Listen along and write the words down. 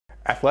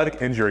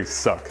Athletic injuries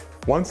suck.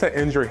 Once that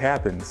injury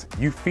happens,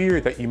 you fear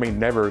that you may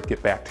never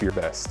get back to your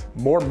best.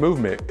 More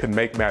movement could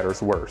make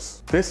matters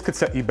worse. This could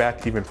set you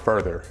back even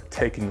further,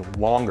 taking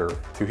longer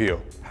to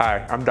heal.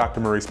 Hi, I'm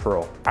Dr. Maurice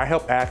Pearl. I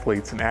help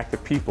athletes and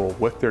active people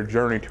with their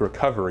journey to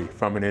recovery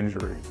from an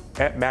injury.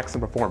 At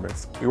Maximum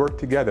Performance, we work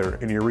together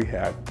in your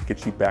rehab to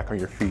get you back on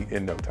your feet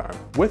in no time.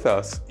 With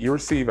us, you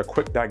receive a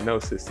quick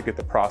diagnosis to get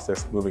the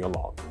process moving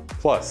along.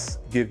 Plus,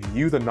 give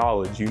you the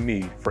knowledge you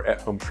need for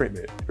at-home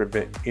treatment to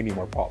prevent any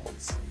more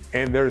problems.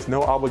 And there's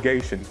no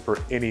obligation for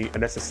any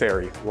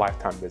unnecessary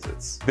lifetime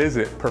visits.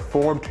 Visit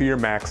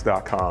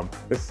performtoyourmax.com.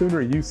 The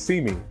sooner you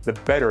see me, the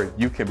better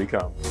you can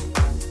become.